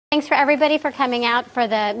Thanks for everybody for coming out for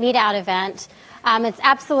the Meet Out event. It's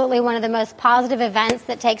absolutely one of the most positive events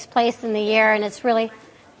that takes place in the year, and it's really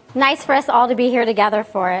nice for us all to be here together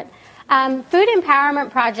for it. Food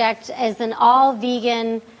Empowerment Project is an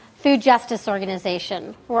all-vegan food justice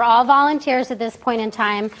organization. We're all volunteers at this point in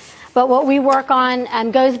time, but what we work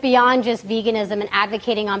on goes beyond just veganism and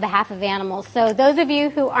advocating on behalf of animals. So those of you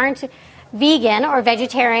who aren't vegan or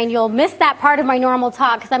vegetarian, you'll miss that part of my normal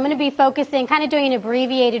talk because I'm going to be focusing, kind of doing an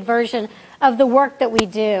abbreviated version of the work that we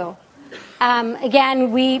do.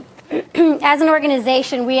 Again, we, as an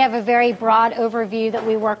organization, we have a very broad overview that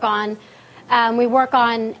we work on. We work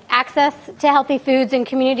on access to healthy foods in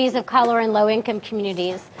communities of color and low-income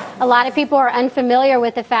communities. A lot of people are unfamiliar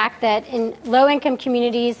with the fact that in low-income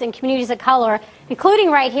communities and communities of color, including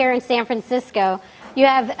right here in San Francisco, you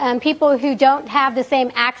have people who don't have the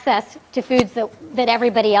same access to foods that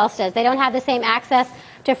everybody else does. They don't have the same access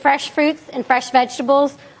to fresh fruits and fresh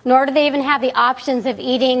vegetables, nor do they even have the options of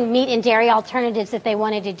eating meat and dairy alternatives if they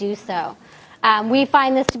wanted to do so. We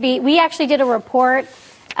find this to be, we actually did a report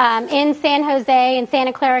in San Jose and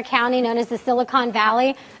Santa Clara County, known as the Silicon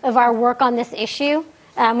Valley, of our work on this issue.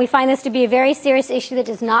 We find this to be a very serious issue that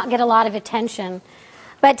does not get a lot of attention.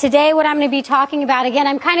 But today what I'm going to be talking about, again,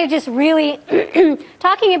 I'm kind of just really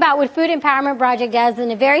talking about what Food Empowerment Project does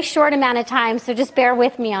in a very short amount of time, so just bear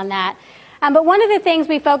with me on that. But one of the things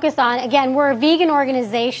we focus on, again, we're a vegan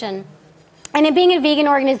organization. And in being a vegan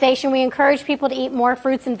organization, we encourage people to eat more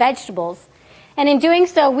fruits and vegetables. And in doing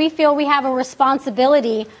so, we feel we have a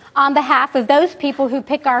responsibility on behalf of those people who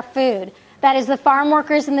pick our food. That is the farm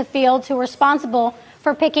workers in the fields who are responsible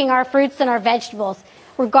for picking our fruits and our vegetables.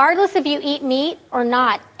 Regardless if you eat meat or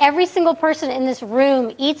not, every single person in this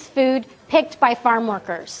room eats food picked by farm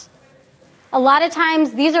workers. A lot of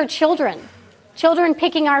times, these are children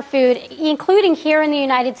picking our food, including here in the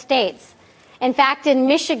United States. In fact, in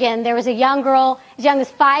Michigan, there was a young girl as young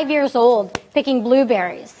as 5 years old picking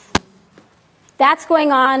blueberries. That's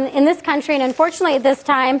going on in this country, and unfortunately at this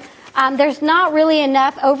time, there's not really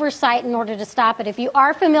enough oversight in order to stop it. If you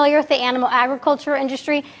are familiar with the animal agriculture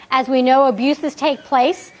industry, as we know, abuses take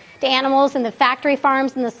place to animals in the factory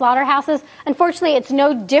farms and the slaughterhouses. Unfortunately, it's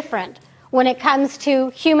no different when it comes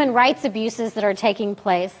to human rights abuses that are taking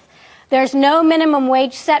place. There's no minimum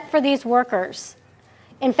wage set for these workers.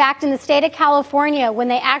 In fact, in the state of California, when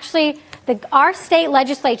they actually, our state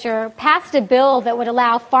legislature passed a bill that would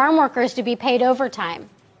allow farm workers to be paid overtime.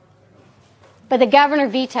 But the governor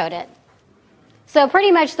vetoed it. So pretty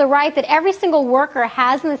much the right that every single worker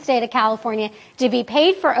has in the state of California to be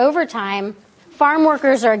paid for overtime, farm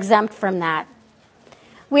workers are exempt from that.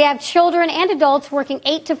 We have children and adults working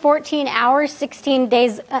 8 to 14 hours, 16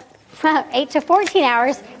 days, 8 to 14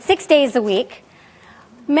 hours, 6 days a week.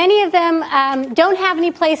 Many of them don't have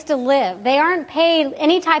any place to live. They aren't paid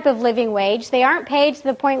any type of living wage. They aren't paid to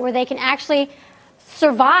the point where they can actually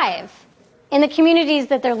survive in the communities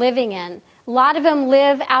that they're living in. A lot of them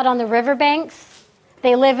live out on the riverbanks.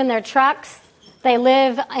 They live in their trucks. They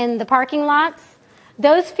live in the parking lots.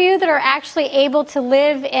 Those few that are actually able to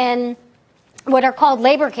live in what are called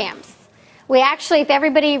labor camps. We actually, if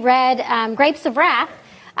everybody read Grapes of Wrath,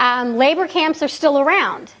 labor camps are still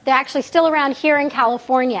around. They're actually still around here in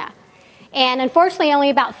California. And unfortunately, only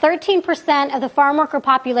about 13% of the farm worker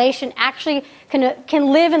population actually can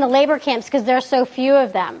live in the labor camps because there are so few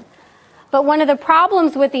of them. But one of the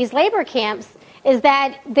problems with these labor camps is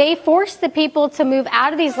that they force the people to move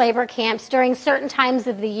out of these labor camps during certain times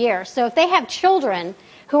of the year. So if they have children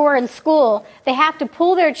who are in school, they have to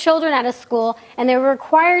pull their children out of school, and they're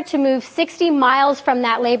required to move 60 miles from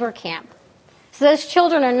that labor camp. So those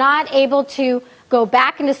children are not able to go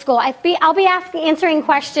back into school. I'll be answering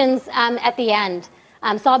questions at the end,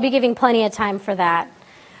 so I'll be giving plenty of time for that.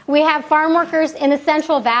 We have farm workers in the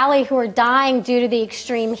Central Valley who are dying due to the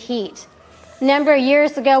extreme heat. A number of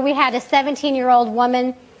years ago, we had a 17-year-old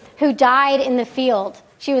woman who died in the field.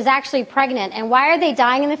 She was actually pregnant. And why are they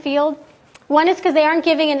dying in the field? One is because they aren't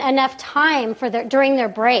giving enough time during their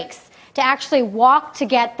breaks to actually walk to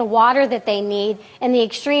get the water that they need in the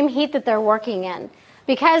extreme heat that they're working in.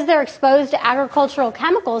 Because they're exposed to agricultural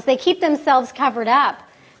chemicals, they keep themselves covered up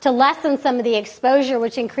to lessen some of the exposure,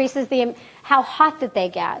 which increases how hot that they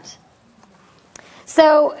get.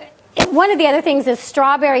 So one of the other things is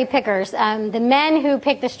strawberry pickers. The men who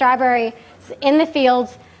pick the strawberries in the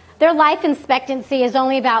fields, their life expectancy is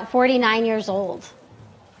only about 49 years old.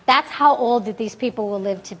 That's how old that these people will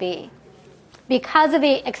live to be. Because of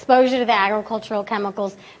the exposure to the agricultural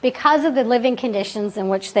chemicals, because of the living conditions in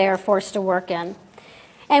which they are forced to work in.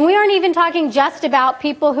 And we aren't even talking just about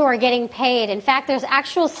people who are getting paid. In fact, there's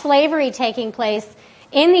actual slavery taking place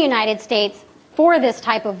in the United States for this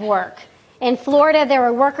type of work. In Florida, there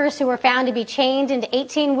were workers who were found to be chained into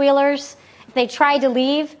 18-wheelers. If they tried to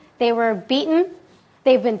leave, they were beaten.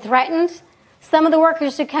 They've been threatened. Some of the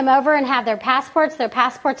workers who come over and have their passports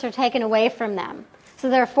are taken away from them. So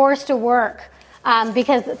they're forced to work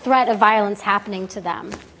because of the threat of violence happening to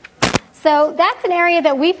them. So that's an area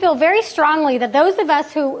that we feel very strongly that those of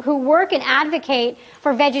us who work and advocate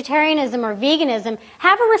for vegetarianism or veganism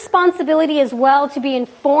have a responsibility as well to be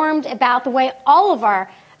informed about the way all of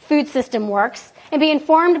our food system works and be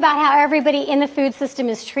informed about how everybody in the food system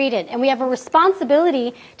is treated. And we have a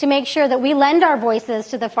responsibility to make sure that we lend our voices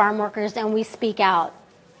to the farm workers and we speak out.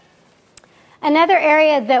 Another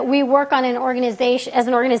area that we work on as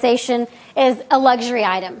an organization is a luxury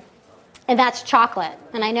item. And that's chocolate.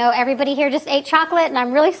 And I know everybody here just ate chocolate, and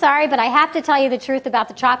I'm really sorry, but I have to tell you the truth about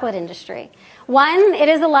the chocolate industry. One, it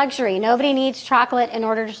is a luxury. Nobody needs chocolate in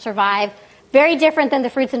order to survive. Very different than the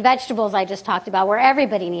fruits and vegetables I just talked about, where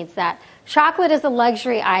everybody needs that. Chocolate is a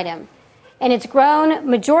luxury item. And it's grown,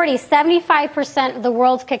 majority, 75% of the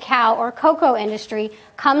world's cacao or cocoa industry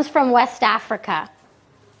comes from West Africa.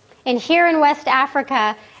 And here in West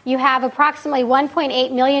Africa, you have approximately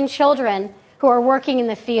 1.8 million children who are working in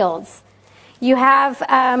the fields. You have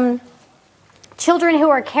children who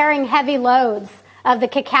are carrying heavy loads of the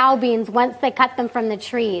cacao beans once they cut them from the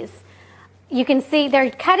trees. You can see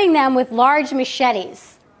they're cutting them with large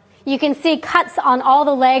machetes. You can see cuts on all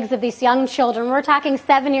the legs of these young children. We're talking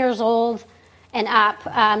 7 years old and up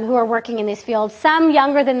who are working in these fields. Some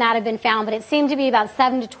younger than that have been found, but it seemed to be about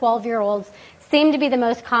 7 to 12-year-olds seem to be the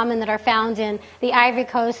most common that are found in the Ivory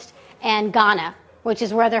Coast and Ghana, which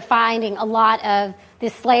is where they're finding a lot of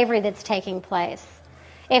this slavery that's taking place.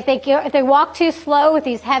 If they walk too slow with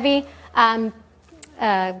these heavy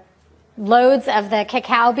loads of the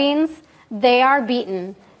cacao beans, they are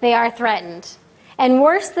beaten, they are threatened. And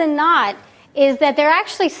worse than not is that they're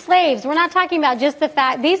actually slaves. We're not talking about just the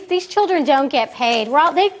fact, these children don't get paid.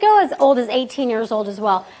 They go as old as 18 years old as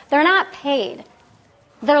well. They're not paid.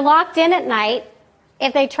 They're locked in at night.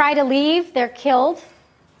 If they try to leave, they're killed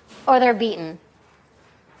or they're beaten.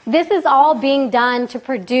 This is all being done to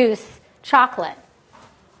produce chocolate.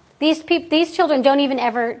 These children don't even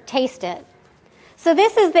ever taste it. So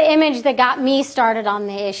this is the image that got me started on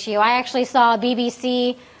the issue. I actually saw a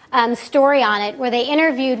BBC story on it where they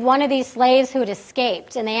interviewed one of these slaves who had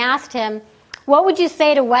escaped, and they asked him, what would you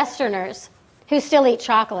say to Westerners who still eat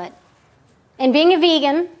chocolate? And being a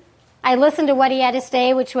vegan, I listened to what he had to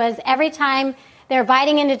say, which was every time they're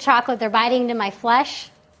biting into chocolate, they're biting into my flesh,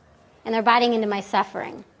 and they're biting into my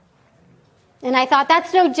suffering. And I thought,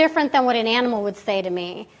 that's no different than what an animal would say to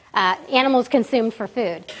me. Animals consumed for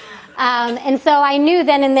food. And so I knew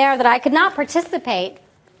then and there that I could not participate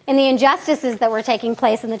in the injustices that were taking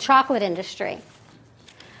place in the chocolate industry.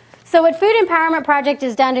 So what Food Empowerment Project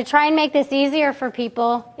has done to try and make this easier for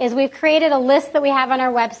people is we've created a list that we have on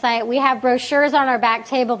our website. We have brochures on our back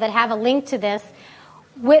table that have a link to this.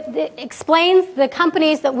 It explains the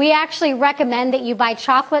companies that we actually recommend that you buy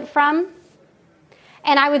chocolate from.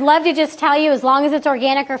 And I would love to just tell you, as long as it's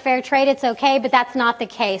organic or fair trade, it's okay, but that's not the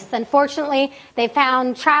case. Unfortunately, they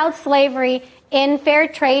found child slavery in fair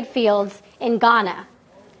trade fields in Ghana.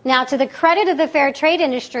 Now, to the credit of the fair trade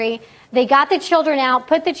industry, they got the children out,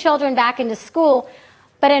 put the children back into school,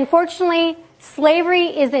 but unfortunately, slavery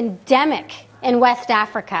is endemic in West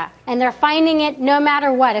Africa, and they're finding it no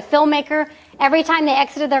matter what. A filmmaker, every time they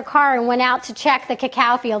exited their car and went out to check the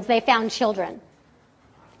cacao fields, they found children.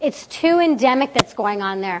 It's too endemic that's going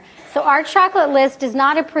on there. So our chocolate list does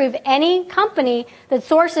not approve any company that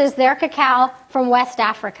sources their cacao from West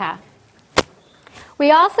Africa. We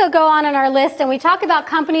also go on in our list and we talk about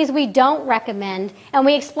companies we don't recommend, and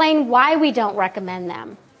we explain why we don't recommend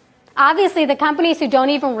them. Obviously, the companies who don't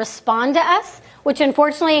even respond to us, which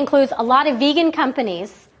unfortunately includes a lot of vegan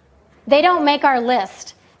companies, they don't make our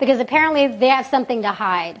list because apparently they have something to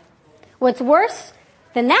hide. What's worse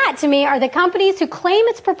than that, to me, are the companies who claim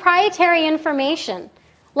it's proprietary information.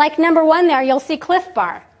 Like number one there, you'll see Cliff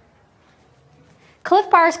Bar. Cliff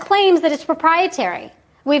Bar's claims that it's proprietary.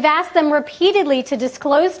 We've asked them repeatedly to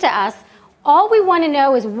disclose to us. All we want to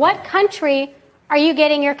know is what country are you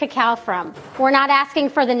getting your cacao from? We're not asking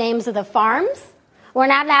for the names of the farms. We're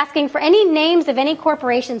not asking for any names of any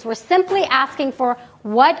corporations. We're simply asking for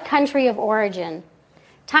what country of origin.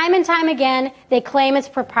 Time and time again, they claim it's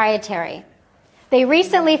proprietary. They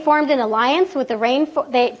recently formed an alliance with the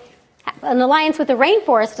Rainforest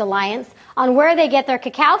Alliance on where they get their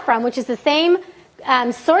cacao from, which is the same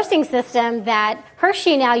sourcing system that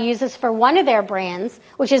Hershey now uses for one of their brands,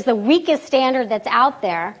 which is the weakest standard that's out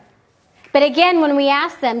there. But again, when we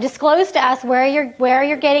ask them, disclose to us where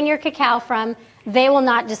you're getting your cacao from, they will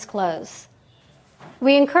not disclose.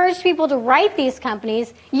 We encourage people to write these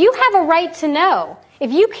companies. You have a right to know.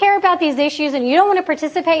 If you care about these issues and you don't want to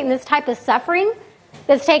participate in this type of suffering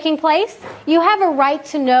that's taking place, you have a right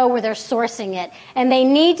to know where they're sourcing it. And they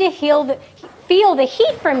need to feel the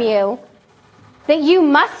heat from you that you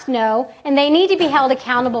must know, and they need to be held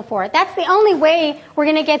accountable for it. That's the only way we're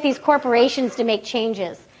going to get these corporations to make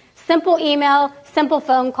changes. Simple email, simple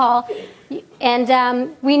phone call,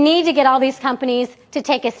 and we need to get all these companies to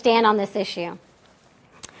take a stand on this issue.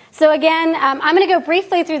 So again, I'm going to go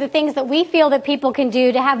briefly through the things that we feel that people can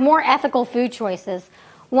do to have more ethical food choices.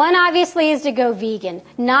 One, obviously, is to go vegan,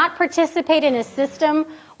 not participate in a system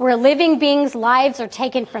where living beings' lives are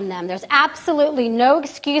taken from them. There's absolutely no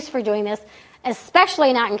excuse for doing this,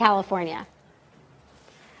 especially not in California.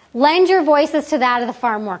 Lend your voices to that of the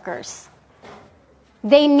farm workers.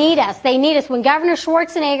 They need us. They need us. When Governor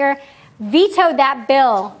Schwarzenegger vetoed that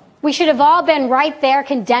bill, we should have all been right there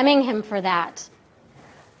condemning him for that.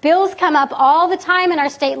 Bills come up all the time in our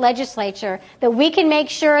state legislature that we can make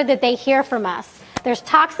sure that they hear from us. There's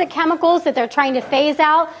toxic chemicals that they're trying to phase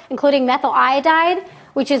out, including methyl iodide,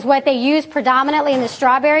 which is what they use predominantly in the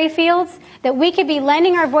strawberry fields, that we could be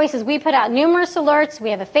lending our voices. We put out numerous alerts. We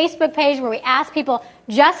have a Facebook page where we ask people,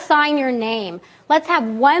 just sign your name. Let's have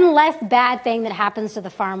one less bad thing that happens to the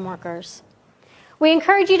farm workers. We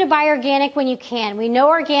encourage you to buy organic when you can. We know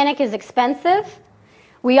organic is expensive.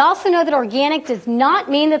 We also know that organic does not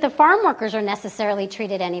mean that the farm workers are necessarily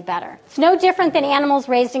treated any better. It's no different than animals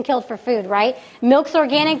raised and killed for food, right? Milk's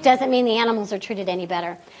organic doesn't mean the animals are treated any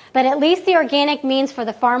better. But at least the organic means for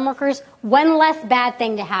the farm workers one less bad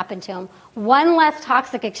thing to happen to them, one less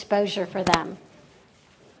toxic exposure for them.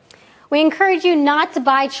 We encourage you not to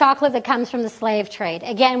buy chocolate that comes from the slave trade.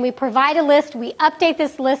 Again, we provide a list. We update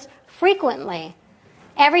this list frequently.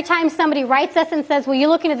 Every time somebody writes us and says, will you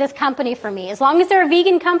look into this company for me? As long as they're a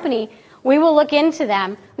vegan company, we will look into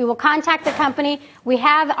them. We will contact the company. We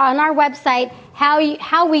have on our website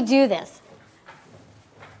how we do this.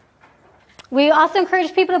 We also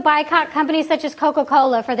encourage people to boycott companies such as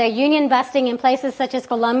Coca-Cola for their union busting in places such as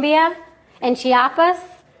Colombia and Chiapas,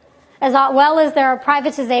 as well as their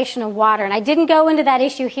privatization of water. And I didn't go into that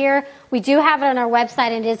issue here. We do have it on our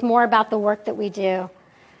website, and it is more about the work that we do.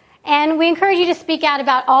 And we encourage you to speak out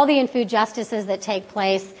about all the in-food justices that take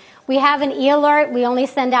place. We have an e-alert we only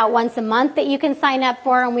send out once a month that you can sign up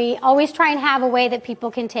for, and we always try and have a way that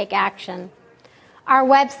people can take action. Our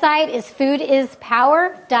website is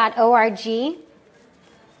foodispower.org.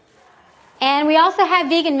 And we also have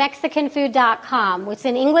veganmexicanfood.com, which is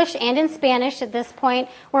in English and in Spanish at this point.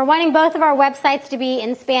 We're wanting both of our websites to be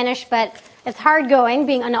in Spanish, but it's hard going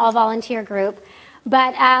being an all-volunteer group.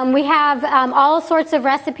 But we have all sorts of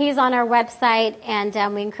recipes on our website, and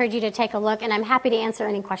we encourage you to take a look, and I'm happy to answer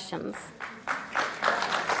any questions.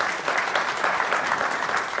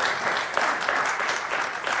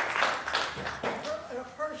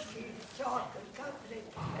 Hershey's chocolate company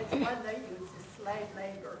is one that uses slave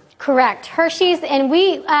labor. Correct. Hershey's, and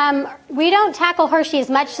we don't tackle Hershey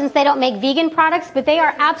as much since they don't make vegan products, but they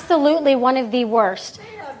are absolutely one of the worst.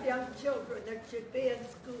 They have young children that should be in school.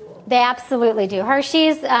 They absolutely do.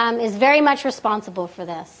 Hershey's is very much responsible for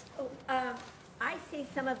this. I see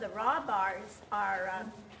some of the raw bars are,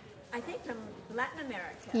 I think, from Latin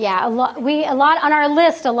America. Yeah, a lot on our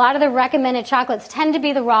list. A lot of the recommended chocolates tend to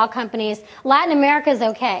be the raw companies. Latin America is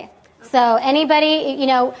okay. So anybody,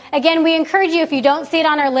 again, we encourage you, if you don't see it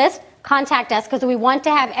on our list, contact us, because we want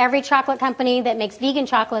to have every chocolate company that makes vegan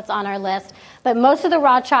chocolates on our list. But most of the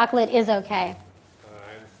raw chocolate is okay. I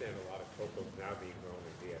understand a lot of cocoa is now being grown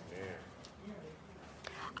in Vietnam.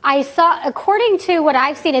 I saw, according to what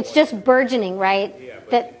I've seen, it's just burgeoning, right? Yeah,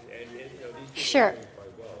 but these Sure. quite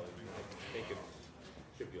well, and I think it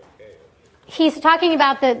should be okay. He's talking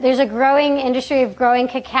about there's a growing industry of growing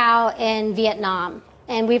cacao in Vietnam,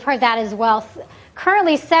 and we've heard that as well.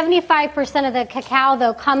 Currently, 75% of the cacao,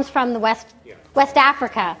 though, comes from the West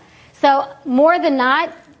Africa. So more than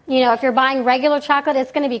not, if you're buying regular chocolate,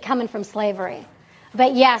 it's going to be coming from slavery.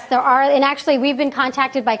 But yes, there are, and actually we've been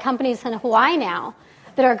contacted by companies in Hawaii now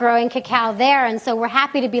that are growing cacao there, and so we're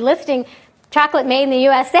happy to be listing chocolate made in the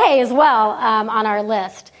USA as well on our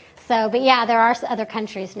list. So, but yeah, there are other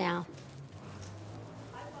countries now.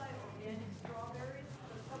 I buy organic strawberries,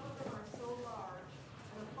 but some of them are so large,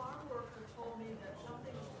 and a farm worker told me that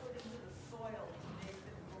something was put into the soil to make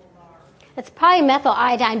them grow large. It's probably methyl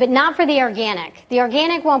iodine, but not for the organic. The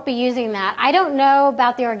organic won't be using that. I don't know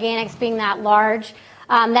about the organics being that large.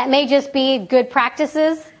 That may just be good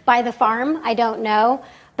practices by the farm. I don't know.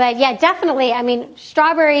 But yeah, definitely, I mean,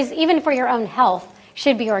 strawberries, even for your own health,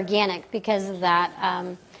 should be organic because of that.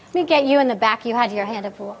 Let me get you in the back. You had your hand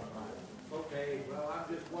up. Okay, well, I'm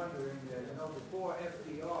just wondering, before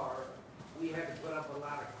FDR, we had to put up a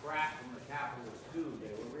lot of crap from the capitalists too.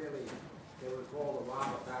 They were called the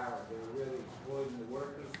robber barons. They were really exploiting the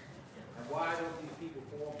workers. And why don't these people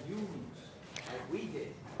form unions like we did?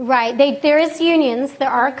 Right. There is unions. There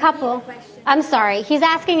are a couple. I'm sorry. He's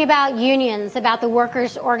asking about unions, about the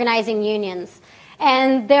workers organizing unions.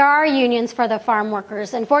 And there are unions for the farm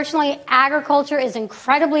workers. Unfortunately, agriculture is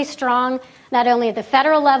incredibly strong, not only at the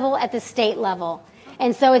federal level, at the state level.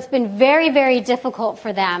 And so it's been very, very difficult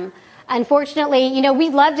for them. Unfortunately,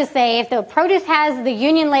 we'd love to say if the produce has the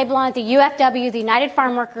union label on it, the UFW, the United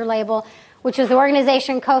Farm Worker label, which was the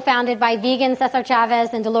organization co-founded by vegan Cesar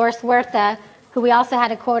Chavez and Dolores Huerta, who we also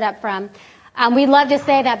had a quote up from. We'd love to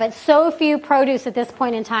say that, but so few produce at this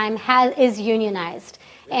point in time is unionized.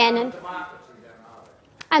 And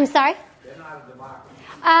I'm sorry? They're not a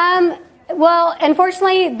democracy. Well,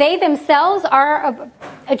 unfortunately, they themselves are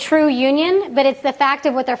a true union, but it's the fact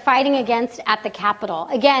of what they're fighting against at the Capitol.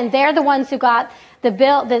 Again, they're the ones who got the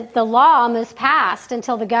bill, the law almost passed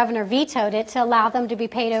until the governor vetoed it to allow them to be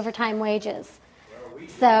paid overtime wages.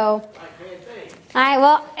 So,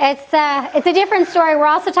 it's a different story. We're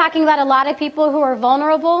also talking about a lot of people who are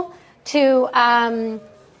vulnerable to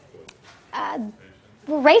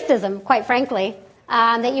racism, quite frankly.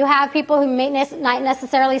 That you have people who may not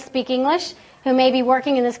necessarily speak English, who may be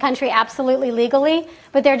working in this country absolutely legally,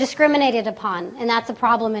 but they're discriminated upon, and that's a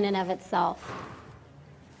problem in and of itself.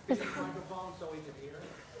 Is the microphone so we can hear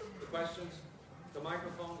the questions? The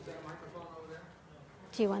microphone, is that a microphone over there?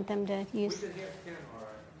 Do you want them to use? We can hear Kim, all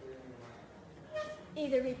right.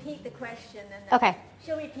 Either repeat the question and Okay.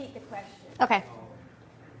 she'll repeat the question. Okay. All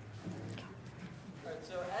right,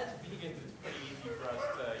 so as vegans, it's pretty easy for us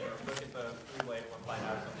to look at the food label and find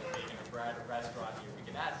out if something's vegan. If we're at a restaurant here, we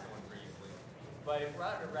can ask someone pretty easily. But if we're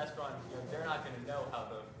at a restaurant, they're not going to know how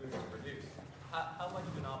the food is produced. How much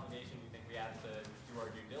of an obligation do you think we have to do our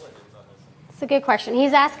due diligence on this? It's a good question.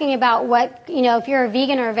 He's asking about what, if you're a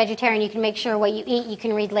vegan or a vegetarian, you can make sure what you eat, you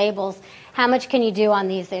can read labels. How much can you do on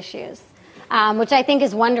these issues? Which I think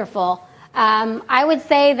is wonderful. I would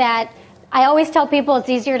say that I always tell people it's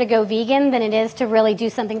easier to go vegan than it is to really do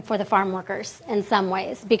something for the farm workers in some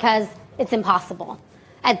ways, because it's impossible.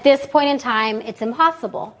 At this point in time, it's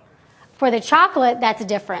impossible. For the chocolate, that's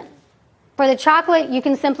different. For the chocolate, you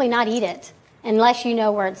can simply not eat it unless you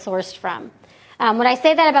know where it's sourced from. When I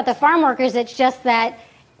say that about the farm workers, it's just that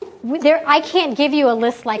I can't give you a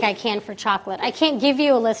list like I can for chocolate. I can't give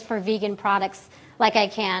you a list for vegan products like I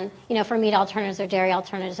can, for meat alternatives or dairy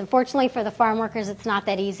alternatives. Unfortunately, for the farm workers, it's not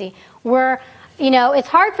that easy. It's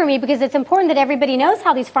hard for me because it's important that everybody knows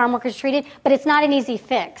how these farm workers are treated, but it's not an easy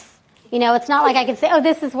fix. It's not like I can say, oh,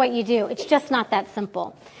 this is what you do. It's just not that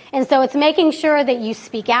simple. And so it's making sure that you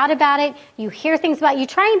speak out about it, you hear things about it, you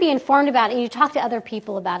try and be informed about it, and you talk to other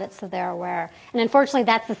people about it so they're aware. And unfortunately,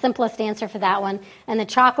 that's the simplest answer for that one. And the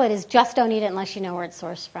chocolate is just don't eat it unless you know where it's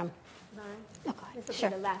sourced from. This will Sure.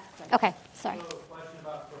 be the last question. Okay, sorry. So a question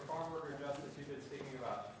about, for farm worker justice, you've been speaking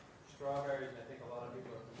about strawberries, and I think a lot of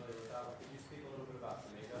people are familiar with that. Could you speak a little bit about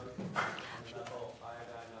tomatoes and the methyl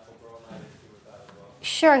iodine, methyl bromide issue with that as well?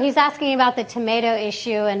 Sure, he's asking about the tomato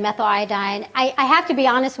issue and methyl iodine. I have to be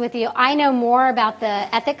honest with you, I know more about the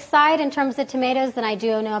ethics side in terms of tomatoes than I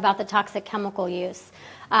do know about the toxic chemical use.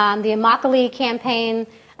 The Immokalee campaign,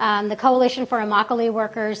 the Coalition for Immokalee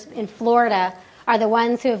Workers in Florida are the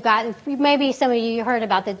ones who have gotten, maybe some of you heard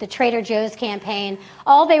about the Trader Joe's campaign.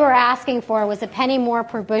 All they were asking for was a penny more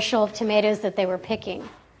per bushel of tomatoes that they were picking.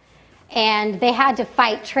 And they had to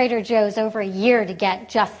fight Trader Joe's over a year to get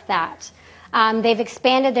just that. They've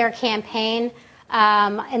expanded their campaign,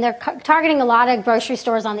 and they're targeting a lot of grocery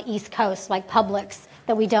stores on the East Coast, like Publix,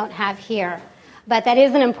 that we don't have here. But that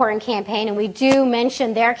is an important campaign, and we do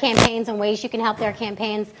mention their campaigns and ways you can help their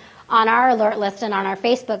campaigns on our alert list and on our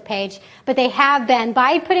Facebook page. But they have been,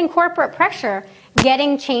 by putting corporate pressure,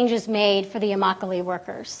 getting changes made for the Immokalee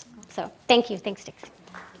workers. So thank you. Thanks, Dixie.